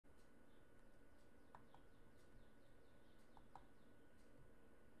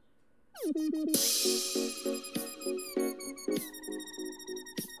Hey,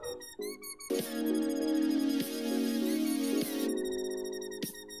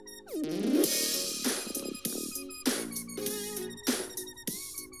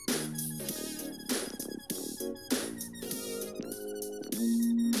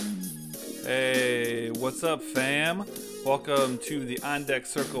 what's up, fam? Welcome to the On Deck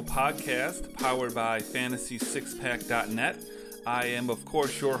Circle podcast, powered by fantasy6pack.net. I am, of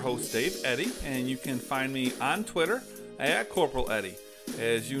course, your host, Dave Eddy, and you can find me on Twitter at Corporal Eddy.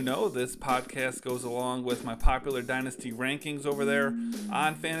 As you know, this podcast goes along with my popular Dynasty rankings over there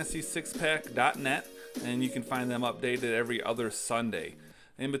on fantasy6pack.net, and you can find them updated every other Sunday.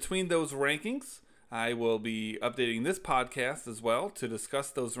 In between those rankings, I will be updating this podcast as well to discuss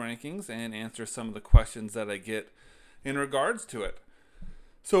those rankings and answer some of the questions that I get in regards to it.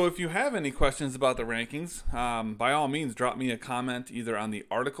 So if you have any questions about the rankings, by all means, drop me a comment either on the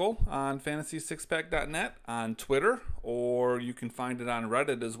article on fantasy6pack.net, on Twitter, or you can find it on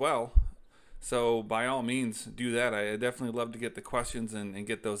Reddit as well. So by all means, do that. I definitely love to get the questions and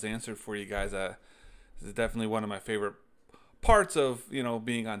get those answered for you guys. This is definitely one of my favorite parts of,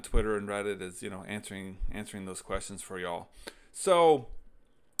 being on Twitter and Reddit is, answering those questions for y'all. So,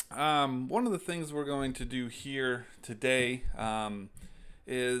 one of the things we're going to do here today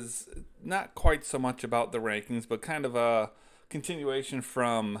is not quite so much about the rankings, but kind of a continuation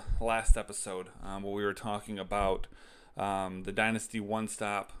from last episode where we were talking about the Dynasty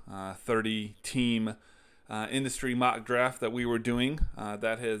One-Stop 30-team industry mock draft that we were doing.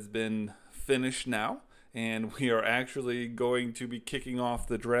 That has been finished now. And we are actually going to be kicking off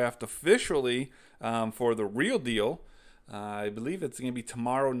the draft officially for the real deal. I believe it's going to be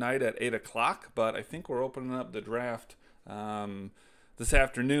tomorrow night at 8 o'clock, but I think we're opening up the draft this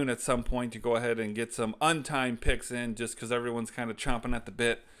afternoon at some point to go ahead and get some untimed picks in just because everyone's kind of chomping at the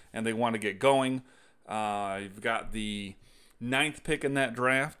bit and they want to get going. You've got the 9th pick in that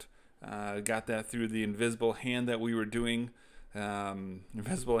draft. Got that through the invisible hand that we were doing.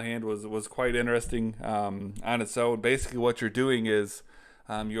 Invisible hand was quite interesting on its own. Basically what you're doing is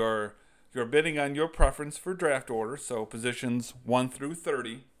you're bidding on your preference for draft order, so positions 1 through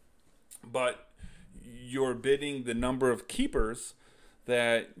 30, but you're bidding the number of keepers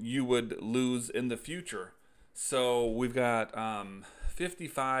that you would lose in the future. So we've got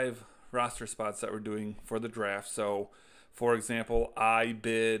 55 roster spots that we're doing for the draft. So for example, I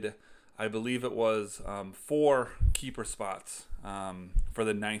believe it was 4 keeper spots for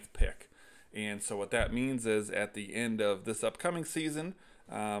the 9th pick. And so what that means is at the end of this upcoming season,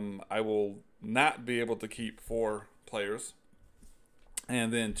 I will not be able to keep 4 players.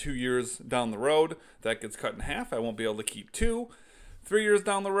 And then 2 years down the road, that gets cut in half. I won't be able to keep 2. 3 years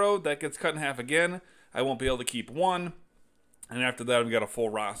down the road, that gets cut in half again. I won't be able to keep 1. And after that, we've got a full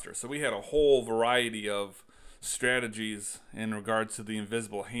roster. So we had a whole variety of strategies in regards to the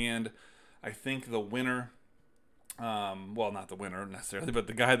invisible hand. I think the winner, well, not the winner necessarily, but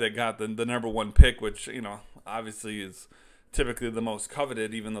the guy that got the number 1 pick, which, obviously is typically the most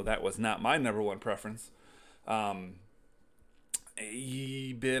coveted, even though that was not my number 1 preference.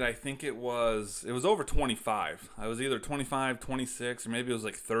 He bid, I think it was over 25. I was either 25, 26, or maybe it was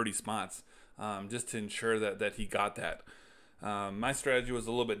like 30 spots, just to ensure that he got that. My strategy was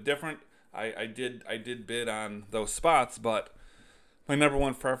a little bit different. I did bid on those spots, but my number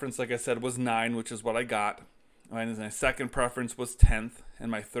 1 preference, like I said, was 9, which is what I got. My second preference was 10th,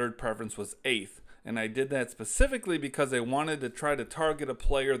 and my third preference was 8th. And I did that specifically because I wanted to try to target a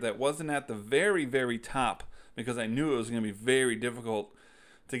player that wasn't at the very, very top, because I knew it was going to be very difficult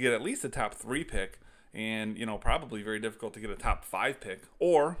to get at least a top 3 pick, and probably very difficult to get a top 5 pick,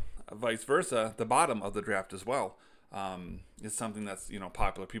 or vice versa, the bottom of the draft as well. It's something that's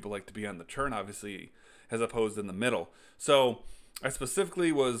popular. People like to be on the turn, obviously, as opposed in the middle. So I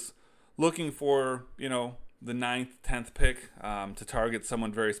specifically was looking for, the 9th, 10th pick to target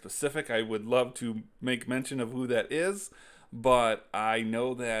someone very specific. I would love to make mention of who that is, but I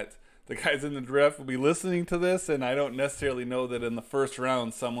know that the guys in the draft will be listening to this, and I don't necessarily know that in the first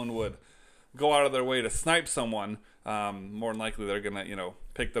round someone would go out of their way to snipe someone. More than likely they're going to,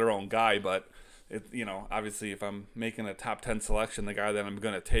 pick their own guy, but obviously if I'm making a top 10 selection, the guy that I'm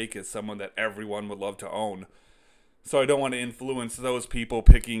going to take is someone that everyone would love to own. So I don't want to influence those people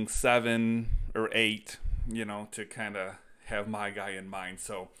picking 7 or 8, to kind of have my guy in mind.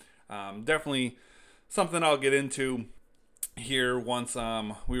 So definitely something I'll get into here once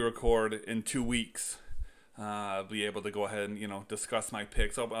we record in 2 weeks. I'll be able to go ahead and, discuss my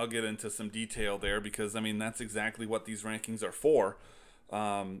picks. I'll get into some detail there because, that's exactly what these rankings are for.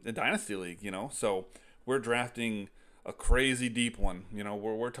 The Dynasty League, so we're drafting a crazy deep one.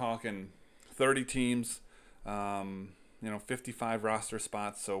 We're talking 30 teams, 55 roster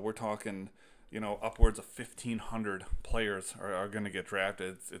spots. So we're talking, upwards of 1,500 players are going to get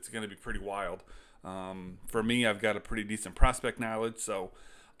drafted. It's going to be pretty wild. For me, I've got a pretty decent prospect knowledge, so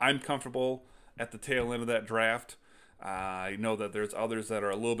I'm comfortable at the tail end of that draft. I know that there's others that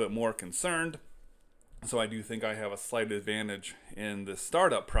are a little bit more concerned, so I do think I have a slight advantage in the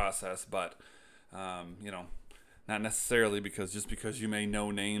startup process, but, not necessarily, because just because you may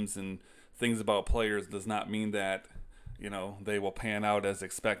know names and things about players does not mean that, they will pan out as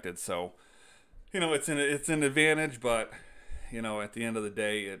expected. So, it's an advantage, but, at the end of the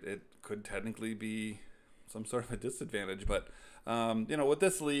day, it could technically be some sort of a disadvantage. But, with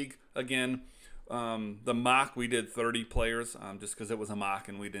this league, again, the mock, we did 30 players, just because it was a mock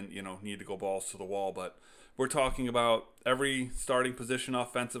and we didn't, need to go balls to the wall. But we're talking about every starting position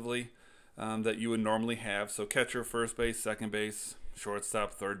offensively that you would normally have. So catcher, first base, second base,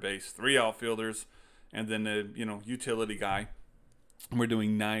 shortstop, third base, 3 outfielders, and then a utility guy. We're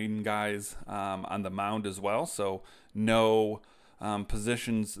doing 9 guys on the mound as well. So no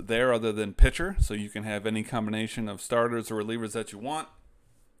positions there other than pitcher. So you can have any combination of starters or relievers that you want.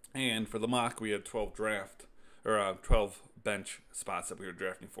 And for the mock, we had 12 bench spots that we were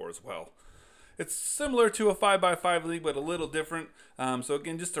drafting for as well. It's similar to a 5x5 league, but a little different. So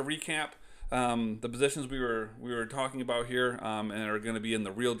again, just to recap, the positions we were talking about here, and are going to be in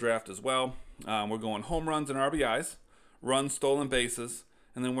the real draft as well. We're going home runs and RBIs, runs, stolen bases,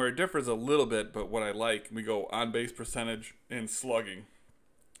 and then where it differs a little bit, but what I like, we go on base percentage and slugging,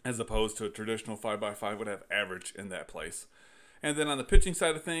 as opposed to a traditional 5x5 would have average in that place. And then on the pitching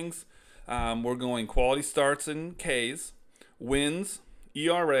side of things, we're going quality starts and Ks, wins,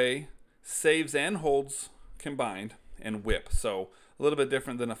 ERA, saves and holds combined, and whip. So a little bit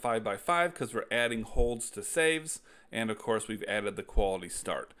different than a 5x5 because we're adding holds to saves, and of course we've added the quality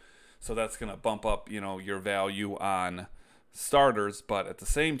start. So that's going to bump up, your value on starters, but at the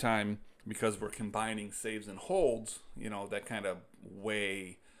same time, because we're combining saves and holds, that kind of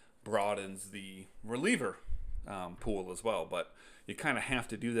way broadens the reliever pool as well. But you kind of have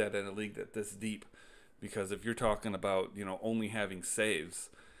to do that in a league that's this deep, because if you're talking about only having saves,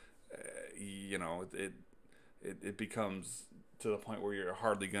 it becomes to the point where you're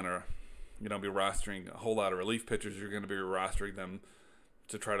hardly gonna be rostering a whole lot of relief pitchers. You're going to be rostering them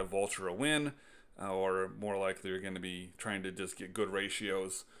to try to vulture a win, or more likely you're going to be trying to just get good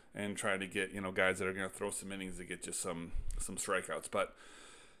ratios and trying to get guys that are going to throw some innings to get just some strikeouts. But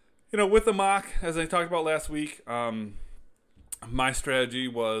with the mock, as I talked about last week, my strategy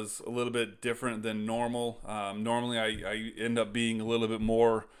was a little bit different than normal. Normally, I end up being a little bit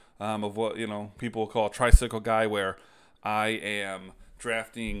more of what people call a tricycle guy, where I am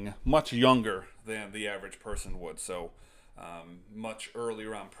drafting much younger than the average person would. So much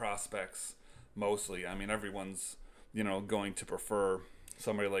earlier on prospects, mostly. I mean, everyone's going to prefer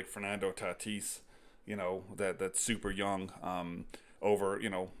somebody like Fernando Tatis, that's super young, over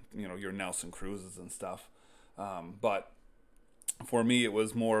your Nelson Cruzes and stuff. But for me, it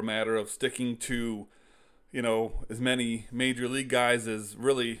was more a matter of sticking to as many major league guys as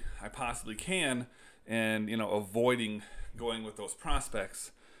really I possibly can, and avoiding going with those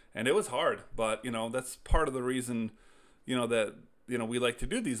prospects. And it was hard, but that's part of the reason that we like to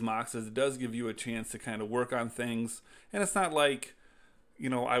do these mocks, is it does give you a chance to kind of work on things. And it's not like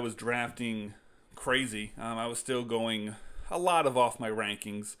I was drafting crazy. I was still going a lot of off my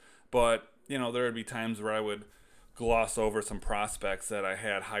rankings, but there would be times where I would gloss over some prospects that I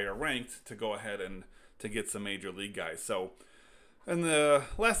had higher ranked to go ahead and to get some major league guys. So in the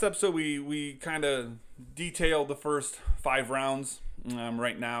last episode, we kind of detailed the first 5 rounds.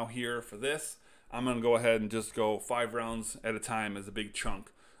 Right now here for this, I'm going to go ahead and just go 5 rounds at a time as a big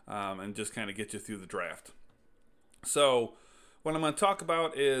chunk, and just kind of get you through the draft. So what I'm going to talk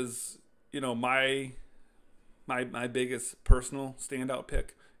about is, my biggest personal standout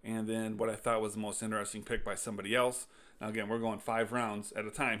pick, and then what I thought was the most interesting pick by somebody else. Now again, we're going 5 rounds at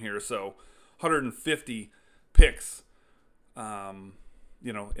a time here, so 150 picks,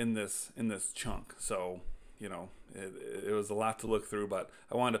 in this chunk. So, it was a lot to look through, but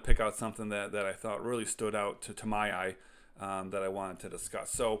I wanted to pick out something that I thought really stood out to my eye, that I wanted to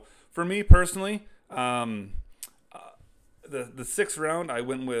discuss. So for me personally, the 6th round, I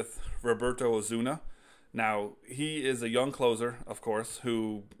went with Roberto Osuna. Now, he is a young closer, of course,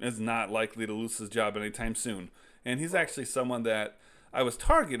 who is not likely to lose his job anytime soon. And he's actually someone that I was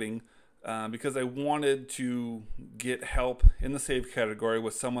targeting because I wanted to get help in the save category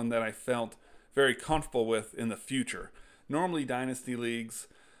with someone that I felt very comfortable with in the future. Normally, dynasty leagues,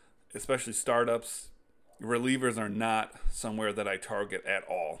 especially startups, relievers are not somewhere that I target at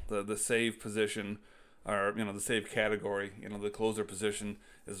all. The save position, or the save category, the closer position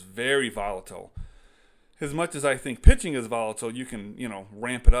is very volatile. As much as I think pitching is volatile, you can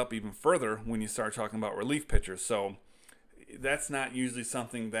ramp it up even further when you start talking about relief pitchers. So that's not usually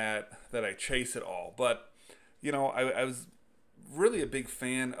something that I chase at all. But I was really a big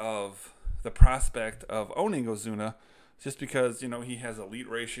fan of the prospect of owning Ozuna, just because he has elite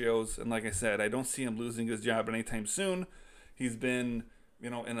ratios, and like I said, I don't see him losing his job anytime soon. He's been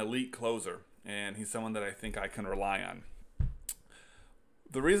an elite closer, and he's someone that I think I can rely on.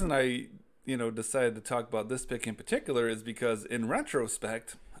 The reason I decided to talk about this pick in particular is because in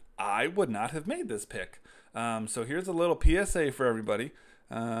retrospect, I would not have made this pick. So here's a little PSA for everybody,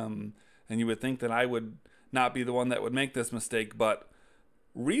 and you would think that I would not be the one that would make this mistake, but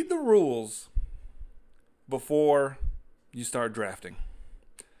read the rules before you start drafting,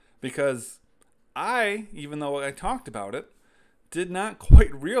 because even though I talked about it, did not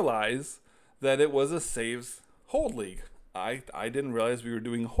quite realize that it was a saves hold league. I didn't realize we were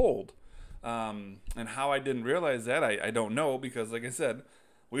doing hold, and how I didn't realize that I don't know, because like I said,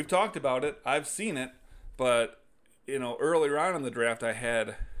 we've talked about it, I've seen it, but earlier on in the draft I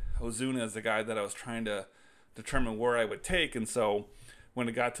had Ozuna as the guy that I was trying to determine where I would take, and so when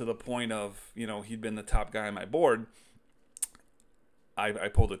it got to the point of he'd been the top guy on my board, I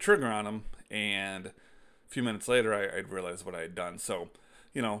pulled the trigger on him, and a few minutes later, I realized what I had done. So,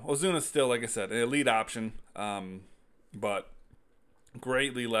 Ozuna's still, like I said, an elite option, but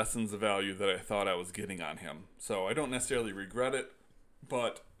greatly lessens the value that I thought I was getting on him. So I don't necessarily regret it,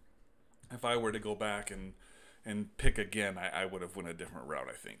 but if I were to go back and pick again, I would have went a different route,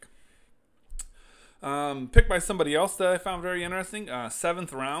 I think. Picked by somebody else that I found very interesting,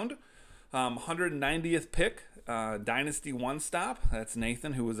 7th round, 190th pick. Dynasty One Stop. That's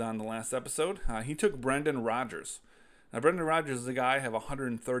Nathan, who was on the last episode. He took Brendan Rodgers. Now, Brendan Rodgers is a guy I have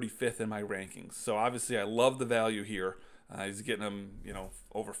 135th in my rankings. So obviously, I love the value here. He's getting him,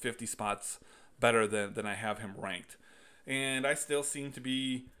 over 50 spots better than I have him ranked. And I still seem to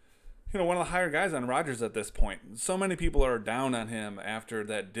be, one of the higher guys on Rodgers at this point. So many people are down on him after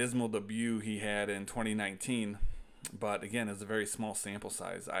that dismal debut he had in 2019. But again, it's a very small sample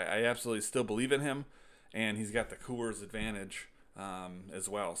size. I absolutely still believe in him. And he's got the Coors advantage as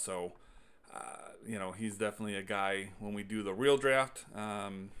well. So, he's definitely a guy when we do the real draft.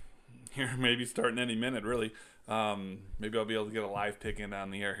 Here, maybe starting any minute, really. Maybe I'll be able to get a live pick in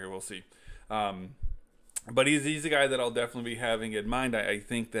on the air here. We'll see. But he's a guy that I'll definitely be having in mind. I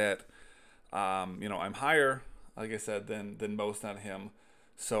think that, I'm higher, like I said, than most on him.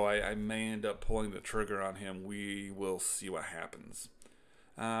 So I may end up pulling the trigger on him. We will see what happens.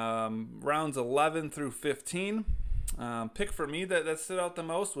 Rounds 11 through 15. Pick for me that stood out the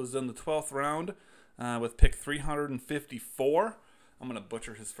most was in the 12th round with pick 354. I'm going to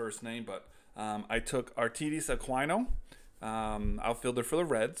butcher his first name, but I took Artidis Aquino, outfielder for the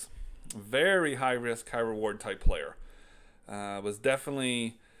Reds. Very high risk, high reward type player. Was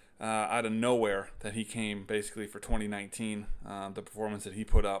definitely out of nowhere that he came basically for 2019, the performance that he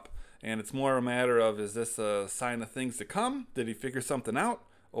put up. And it's more a matter of, is this a sign of things to come? Did he figure something out?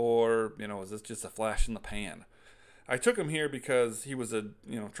 Or, is this just a flash in the pan? I took him here because he was a,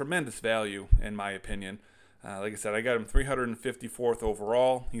 tremendous value, in my opinion. Like I said, I got him 354th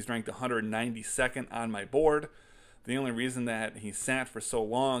overall. He's ranked 192nd on my board. The only reason that he sat for so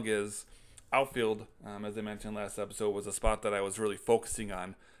long is outfield, as I mentioned last episode, was a spot that I was really focusing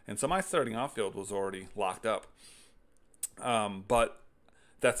on. And so my starting outfield was already locked up. But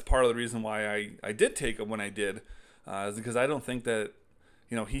that's part of the reason why I did take him when I did, is because I don't think that,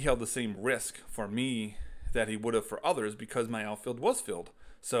 he held the same risk for me that he would have for others, because my outfield was filled.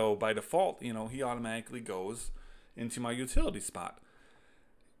 So by default, he automatically goes into my utility spot.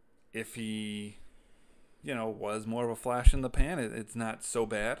 If he, was more of a flash in the pan, it's not so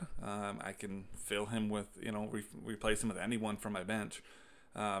bad. I can fill him with, replace him with anyone from my bench.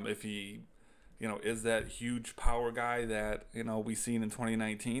 If he, is that huge power guy that, we seen in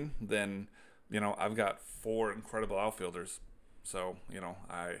 2019, then, I've got 4 incredible outfielders. So,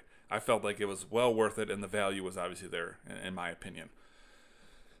 I felt like it was well worth it, and the value was obviously there, in my opinion.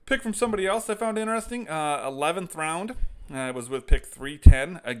 Pick from somebody else I found interesting, 11th round. It was with pick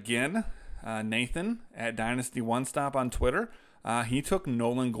 310 again. Nathan at Dynasty One Stop on Twitter. He took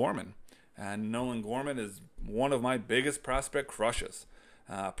Nolan Gorman. And Nolan Gorman is one of my biggest prospect crushes.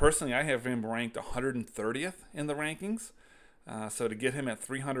 Personally, I have him ranked 130th in the rankings. So to get him at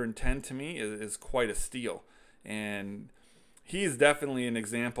 310 to me is quite a steal. And he's definitely an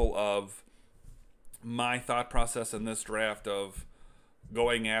example of my thought process in this draft of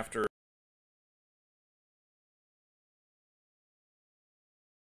going after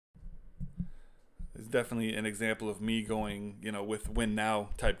definitely an example of me going, with win now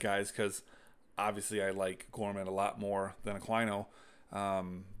type guys, because obviously I like Gorman a lot more than Aquino,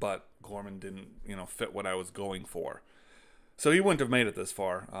 but Gorman didn't, fit what I was going for. So he wouldn't have made it this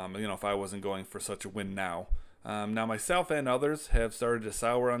far, if I wasn't going for such a win now. Now myself and others have started to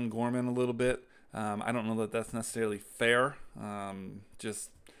sour on Gorman a little bit. I don't know that that's necessarily fair. Just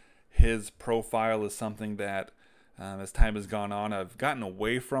his profile is something that, as time has gone on, I've gotten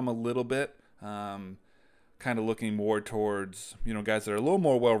away from a little bit. Kind of looking more towards, guys that are a little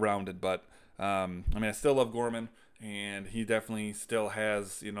more well-rounded. But, I still love Gorman, and he definitely still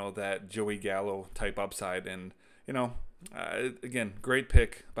has, that Joey Gallo type upside. And, again, great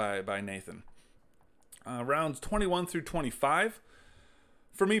pick by Nathan. Rounds 21 through 25.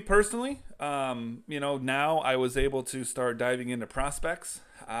 For me personally, now I was able to start diving into prospects.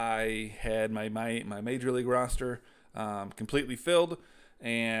 I had my major league roster completely filled,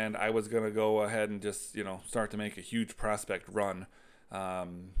 and I was going to go ahead and just, start to make a huge prospect run.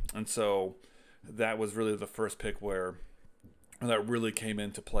 And so that was really the first pick where that really came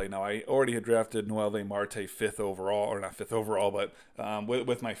into play. Now, I already had drafted Noelvi Marte 5th overall, or not 5th overall, but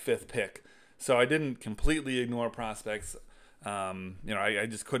with my 5th pick. So I didn't completely ignore prospects. I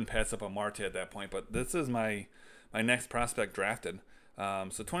just couldn't pass up on Marte at that point. But this is my next prospect drafted.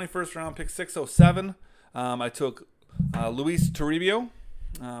 So 21st round, pick 607. I took Luis Toribio.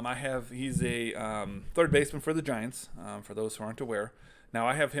 He's a third baseman for the Giants, for those who aren't aware. Now,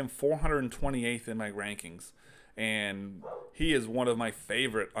 I have him 428th in my rankings, and he is one of my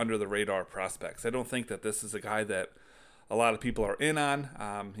favorite under-the-radar prospects. I don't think that this is a guy that a lot of people are in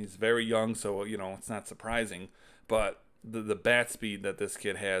on. He's very young, so, it's not surprising. But the bat speed that this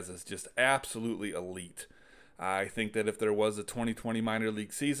kid has is just absolutely elite. I think that if there was a 2020 minor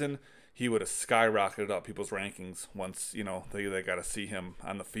league season, he would have skyrocketed up people's rankings once, they got to see him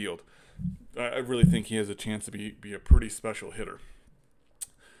on the field. I really think he has a chance to be a pretty special hitter.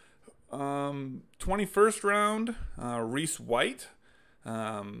 21st round, Reese White.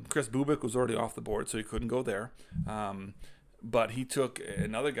 Chris Bubik was already off the board, so he couldn't go there. But he took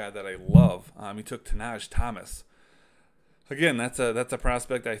another guy that I love. He took Tanaj Thomas. Again, that's a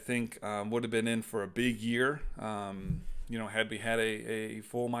prospect I think would have been in for a big year. Had we had a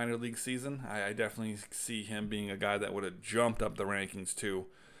full minor league season, I definitely see him being a guy that would have jumped up the rankings too.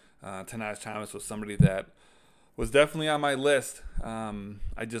 Tanaj Thomas was somebody that was definitely on my list.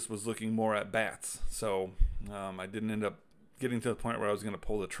 I just was looking more at bats, so I didn't end up getting to the point where I was going to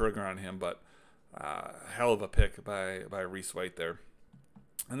pull the trigger on him. But hell of a pick by Reese White there.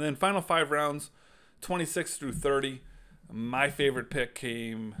 And then final 5 rounds, 26 through 30. My favorite pick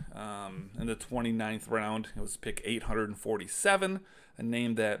came in the 29th round. It was pick 847, a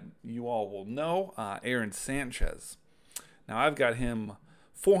name that you all will know, Aaron Sanchez. Now, I've got him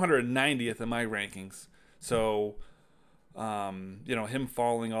 490th in my rankings. So, him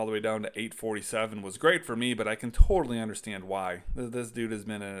falling all the way down to 847 was great for me, but I can totally understand why. This dude has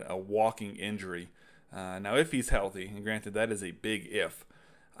been a walking injury. Now, if he's healthy, and granted that is a big if,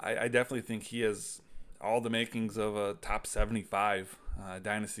 I definitely think he has all the makings of a top 75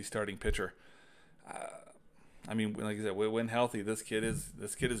 dynasty starting pitcher. Like I said, when healthy, this kid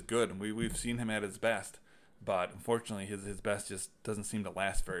is good, and we've seen him at his best. But unfortunately, his best just doesn't seem to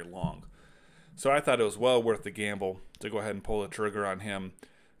last very long. So I thought it was well worth the gamble to go ahead and pull the trigger on him.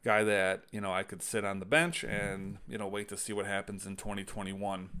 Guy that, I could sit on the bench and, wait to see what happens in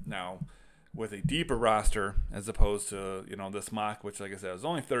 2021. Now, with a deeper roster as opposed to, this mock, which, like I said, was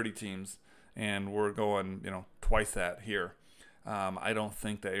only 30 teams, and we're going, twice that here. I don't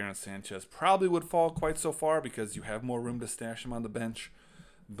think that Aaron Sanchez probably would fall quite so far because you have more room to stash him on the bench.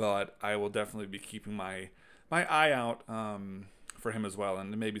 But I will definitely be keeping my eye out for him as well,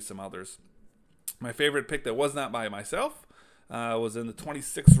 and maybe some others. My favorite pick that was not by myself was in the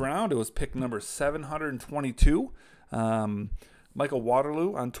 26th round. It was pick number 722. Michael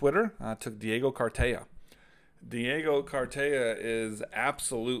Waterloo on Twitter took Diego Cartaya. Diego Cartaya is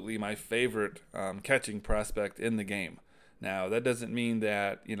absolutely my favorite catching prospect in the game. Now, that doesn't mean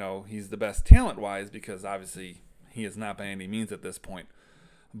that, he's the best talent-wise, because obviously he is not by any means at this point.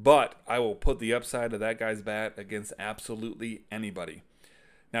 But I will put the upside of that guy's bat against absolutely anybody.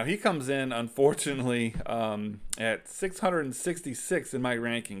 Now, he comes in, unfortunately, at 666 in my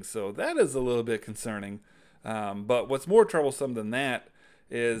rankings, so that is a little bit concerning. But what's more troublesome than that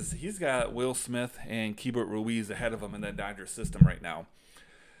is he's got Will Smith and Keibert Ruiz ahead of him in that Dodgers system right now.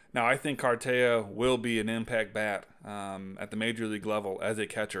 Now, I think Cartaya will be an impact bat at the major league level as a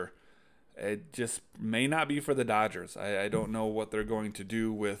catcher. It just may not be for the Dodgers. I don't know what they're going to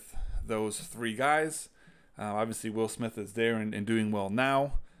do with those 3 guys. Obviously, Will Smith is there and doing well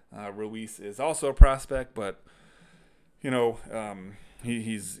now. Ruiz is also a prospect, but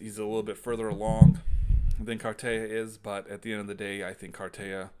he's a little bit further along than Cartea is. But at the end of the day, I think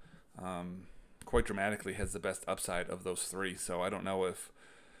Cartea quite dramatically has the best upside of those three. So I don't know if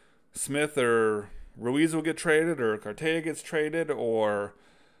Smith or Ruiz will get traded, or Cartea gets traded, or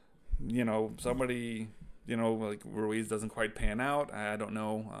somebody like Ruiz doesn't quite pan out. I don't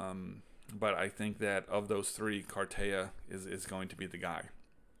know, but I think that of those three, Cartea is going to be the guy.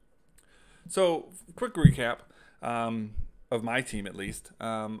 So quick recap of my team, at least.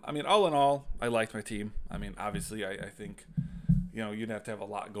 All in all, I liked my team. Obviously, I think you'd have to have a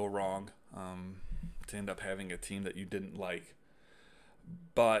lot go wrong to end up having a team that you didn't like.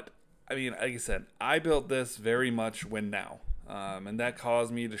 But like I said, I built this very much win now. And that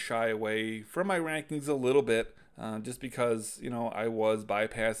caused me to shy away from my rankings a little bit, just because, I was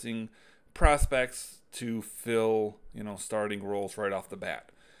bypassing prospects to fill, starting roles right off the bat.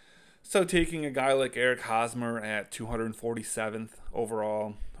 So taking a guy like Eric Hosmer at 247th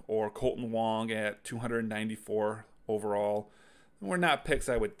overall, or Colton Wong at 294 overall, were not picks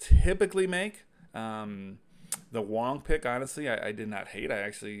I would typically make. The Wong pick, honestly, I did not hate. I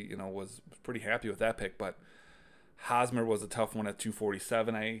actually, was pretty happy with that pick, but Hosmer was a tough one at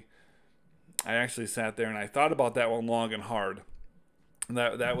 247. I actually sat there and I thought about that one long and hard.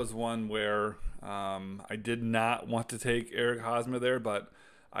 That was one where I did not want to take Eric Hosmer there, but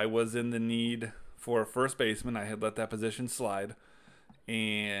I was in the need for a first baseman. I had let that position slide,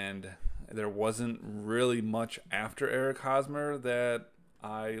 and there wasn't really much after Eric Hosmer that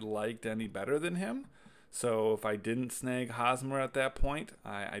I liked any better than him. So if I didn't snag Hosmer at that point,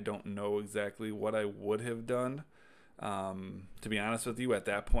 I don't know exactly what I would have done. To be honest with you, at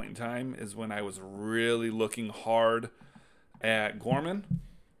that point in time is when I was really looking hard at Gorman.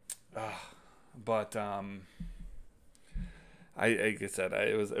 But like I said,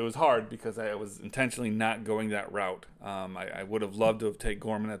 it was hard because I was intentionally not going that route. I would have loved to have taken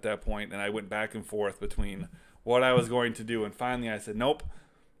Gorman at that point, and I went back and forth between what I was going to do, and finally I said, nope,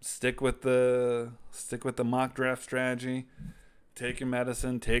 stick with the mock draft strategy, take your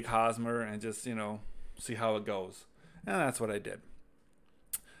medicine, take Hosmer, and just see how it goes. And that's what I did.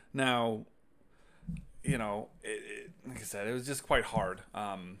 Now, like I said, it was just quite hard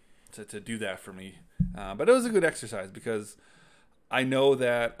to do that for me. But it was a good exercise because I know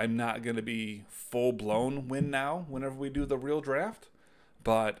that I'm not going to be full-blown win now whenever we do the real draft.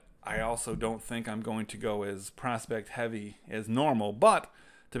 But I also don't think I'm going to go as prospect-heavy as normal. But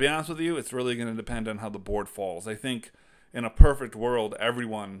to be honest with you, it's really going to depend on how the board falls. I think in a perfect world,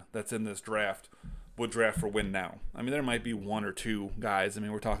 everyone that's in this draft would draft for win now. There might be one or two guys.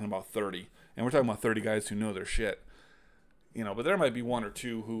 We're talking about 30. And we're talking about 30 guys who know their shit. But there might be one or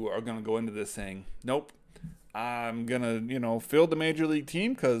two who are going to go into this saying, nope, I'm going to, field the major league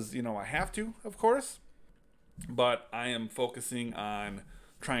team because, I have to, of course. But I am focusing on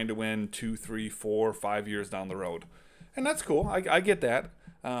trying to win 2, 3, 4, 5 years down the road. And that's cool. I get that.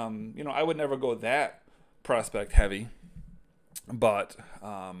 I would never go that prospect heavy. But,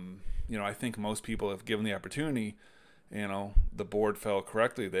 I think most people, if given the opportunity, the board fell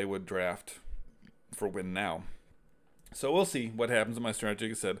correctly, they would draft for win now. So we'll see what happens with my strategy.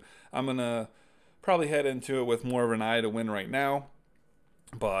 Like I said, I'm going to probably head into it with more of an eye to win right now.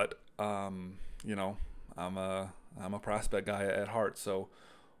 But, I'm a prospect guy at heart. So,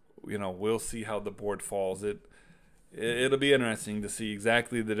 we'll see how the board falls. It'll be interesting to see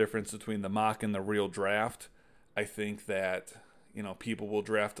exactly the difference between the mock and the real draft. I think that, people will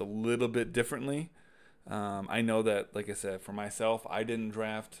draft a little bit differently. I know that, like I said, for myself, I didn't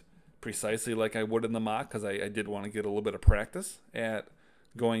draft precisely like I would in the mock because I did want to get a little bit of practice at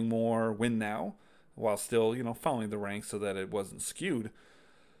going more win now while still, following the ranks so that it wasn't skewed.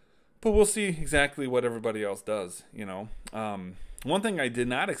 But we'll see exactly what everybody else does, One thing I did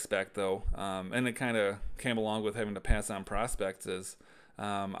not expect, though, and it kind of came along with having to pass on prospects, is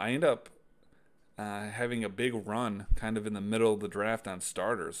I end up having a big run kind of in the middle of the draft on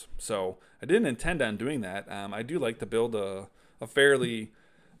starters. So I didn't intend on doing that. I do like to build a fairly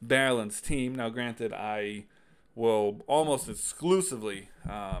balanced team. Now, granted, I will almost exclusively,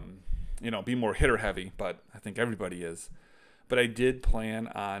 be more hitter heavy, but I think everybody is. But I did plan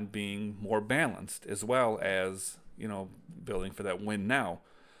on being more balanced as well as, building for that win now.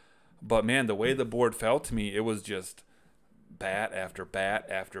 But man, the way the board fell to me, it was just bat after bat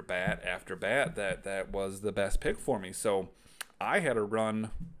after bat after bat that was the best pick for me. So I had a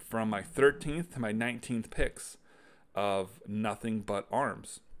run from my 13th to my 19th picks of nothing but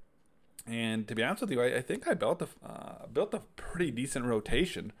arms. And to be honest with you, I think I built a pretty decent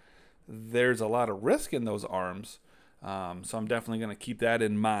rotation. There's a lot of risk in those arms, So I'm definitely going to keep that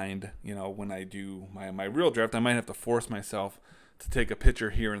in mind, when I do my real draft. I might have to force myself to take a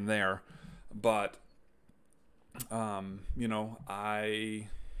picture here and there, but I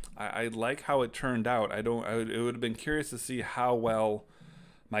like how it turned out. It would have been curious to see how well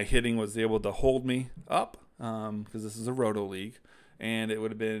my hitting was able to hold me up, because this is a roto league, and it would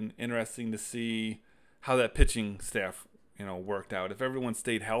have been interesting to see how that pitching staff, worked out. If everyone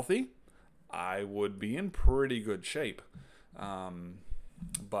stayed healthy, I would be in pretty good shape.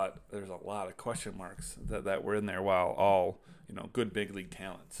 But there's a lot of question marks that were in there, while all, good big league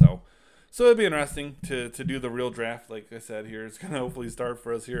talent. So it'd be interesting to do the real draft. Like I said, here it's going to hopefully start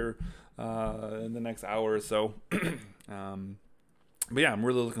for us here in the next hour or so. But yeah, I'm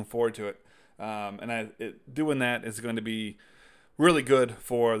really looking forward to it. And doing that is going to be really good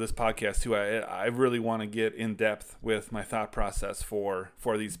for this podcast too. I really want to get in depth with my thought process for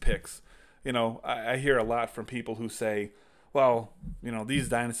these picks. I hear a lot from people who say, well, these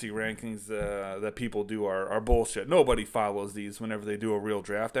dynasty rankings that people do are bullshit. Nobody follows these whenever they do a real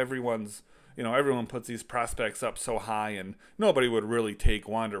draft. Everyone puts these prospects up so high, and nobody would really take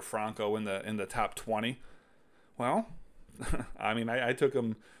Wander Franco in the top 20. Well, I mean, I took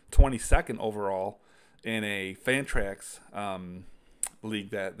him 22nd overall in a Fantrax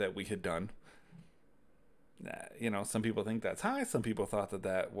league that we had done. Some people think that's high. Some people thought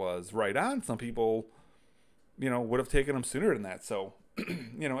that was right on. Some people, would have taken him sooner than that. So,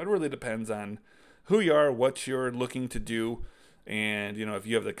 it really depends on who you are, what you're looking to do, and, if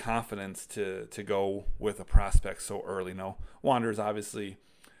you have the confidence to go with a prospect so early. No, Wander's obviously,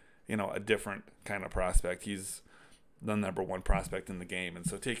 a different kind of prospect. He's the number one prospect in the game, and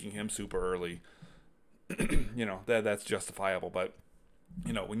so taking him super early, that's justifiable. But,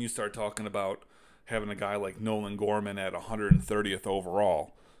 when you start talking about having a guy like Nolan Gorman at 130th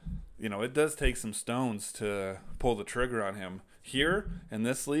overall, it does take some stones to pull the trigger on him. Here in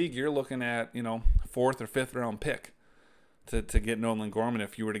this league, you're looking at, 4th or 5th round pick to get Nolan Gorman,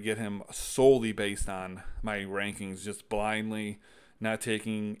 if you were to get him solely based on my rankings, just blindly, not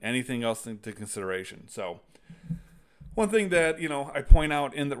taking anything else into consideration. So one thing that, I point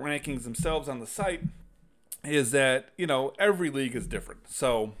out in the rankings themselves on the site is that, every league is different.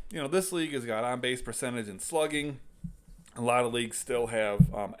 So, this league has got on-base percentage and slugging. A lot of leagues still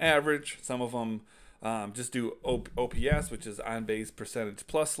have average. Some of them just do OPS, which is on-base percentage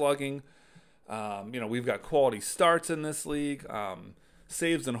plus slugging. We've got quality starts in this league.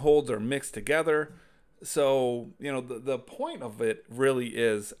 Saves and holds are mixed together. So, the point of it really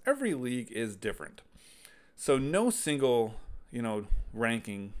is every league is different. So no single,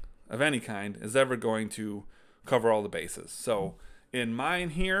 ranking of any kind is ever going to cover all the bases. So in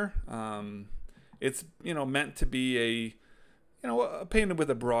mine here, it's, meant to be painted with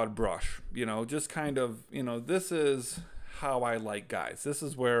a broad brush, just kind of, this is how I like guys. This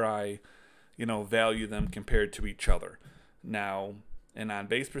is where I, value them compared to each other. Now, an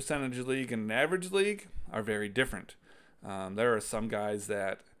on-base percentage league and an average league are very different. There are some guys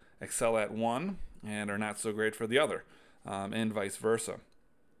that excel at one and are not so great for the other, and vice versa.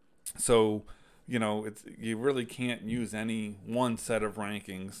 So, you really can't use any one set of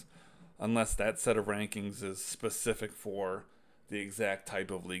rankings unless that set of rankings is specific for the exact type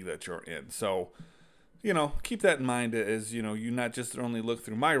of league that you're in. So, keep that in mind as, you not just only look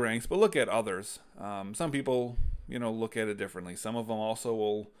through my ranks, but look at others. Some people, look at it differently. Some of them also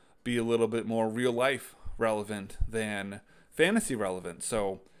will be a little bit more real life relevant than fantasy relevant.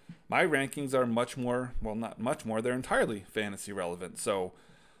 So my rankings are much more, well, not much more, they're entirely fantasy relevant. So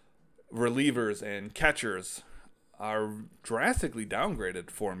relievers and catchers are drastically downgraded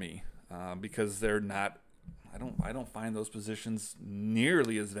for me because they're not, I don't find those positions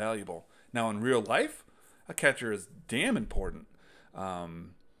nearly as valuable. Now in real life, a catcher is damn important,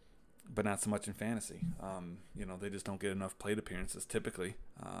 but not so much in fantasy. They just don't get enough plate appearances typically,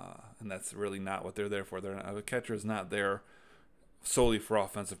 and that's really not what they're there for. A catcher is not there solely for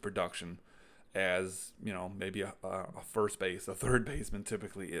offensive production, as maybe a first base, a third baseman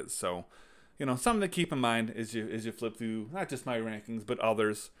typically is. So, something to keep in mind as you flip through not just my rankings but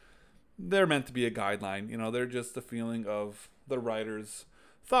others. They're meant to be a guideline. They're just the feeling of the writer's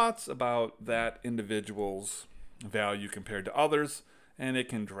thoughts about that individual's value compared to others, and it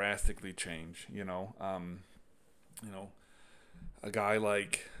can drastically change. A guy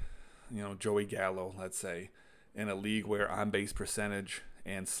like Joey Gallo, let's say, in a league where on-base percentage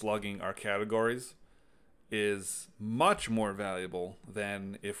and slugging are categories, is much more valuable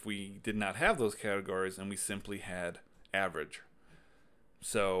than if we did not have those categories and we simply had average.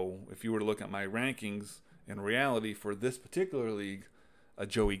 So if you were to look at my rankings, in reality for this particular league, a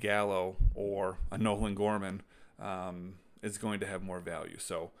Joey Gallo or a Nolan Gorman is going to have more value.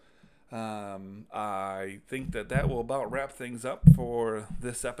 So I think that will about wrap things up for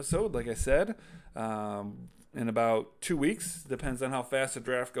this episode. Like I said, in about 2 weeks, depends on how fast the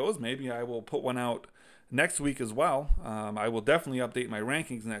draft goes. Maybe I will put one out next week as well. I will definitely update my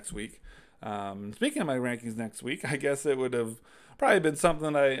rankings next week. Speaking of my rankings next week, I guess it would have probably been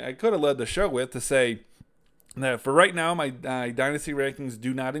something I could have led the show with, to say that for right now, my dynasty rankings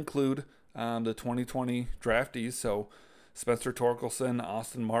do not include the 2020 draftees. So Spencer Torkelson,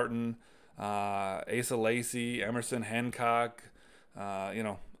 Austin Martin, Asa Lacy, Emerson Hancock,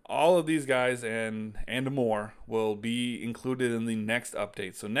 all of these guys and more will be included in the next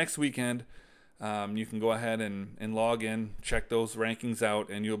update. So next weekend, you can go ahead and log in, check those rankings out,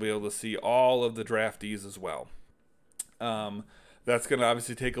 and you'll be able to see all of the draftees as well. That's going to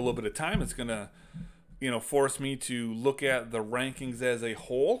obviously take a little bit of time. It's going to, force me to look at the rankings as a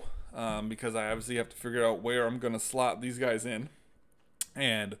whole, because I obviously have to figure out where I'm going to slot these guys in.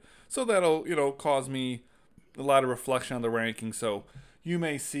 And so that'll, cause me a lot of reflection on the rankings. So you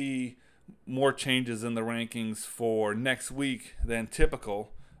may see more changes in the rankings for next week than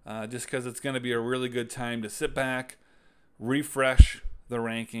typical, just because it's going to be a really good time to sit back, refresh the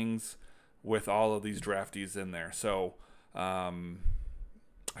rankings with all of these draftees in there. So I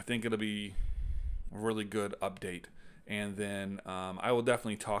think it'll be a really good update. And then I will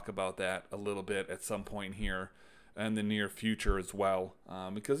definitely talk about that a little bit at some point here in the near future as well.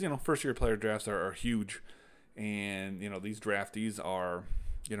 Because, first-year player drafts are huge. And, these draftees are,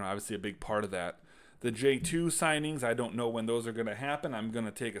 obviously a big part of that. The J2 signings, I don't know when those are going to happen. I'm going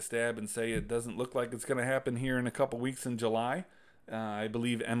to take a stab and say it doesn't look like it's going to happen here in a couple weeks in July. I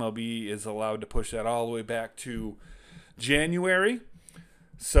believe MLB is allowed to push that all the way back to January.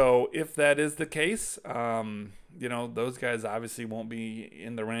 So if that is the case, those guys obviously won't be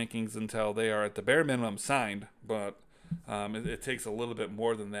in the rankings until they are at the bare minimum signed. But it takes a little bit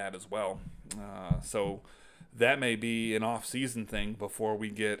more than that as well. So that may be an off-season thing before we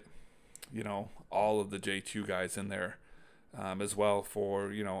get, all of the J2 guys in there as well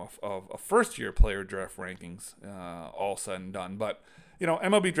for, a first-year player draft rankings all said and done. But,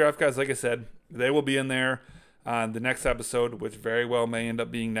 MLB draft guys, like I said, they will be in there on the next episode, which very well may end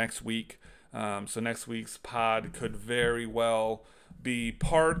up being next week. So next week's pod could very well be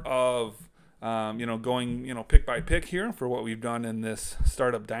part of, going, pick by pick here for what we've done in this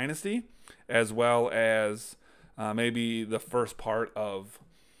startup dynasty, as well as maybe the first part of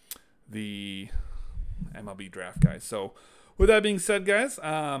the MLB draft guys. So with that being said, guys,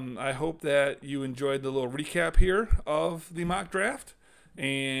 I hope that you enjoyed the little recap here of the mock draft.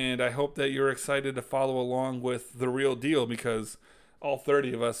 And I hope that you're excited to follow along with the real deal, because all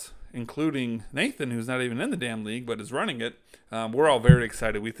 30 of us, including Nathan, who's not even in the damn league but is running it, we're all very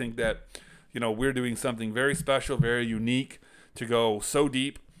excited. We think that, we're doing something very special, very unique, to go so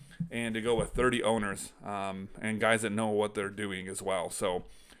deep and to go with 30 owners and guys that know what they're doing as well. So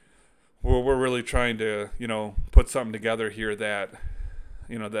we're really trying to, put something together here that,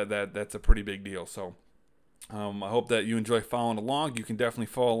 that's a pretty big deal. So I hope that you enjoy following along. You can definitely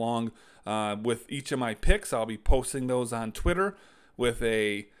follow along with each of my picks. I'll be posting those on Twitter with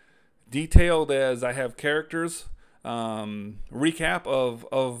a detailed, as I have characters, recap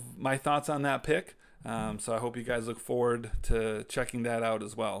of my thoughts on that pick. So I hope you guys look forward to checking that out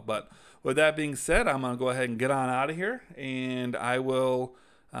as well. But with that being said, I'm going to go ahead and get on out of here, and I will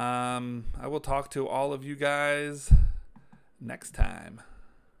talk to all of you guys next time.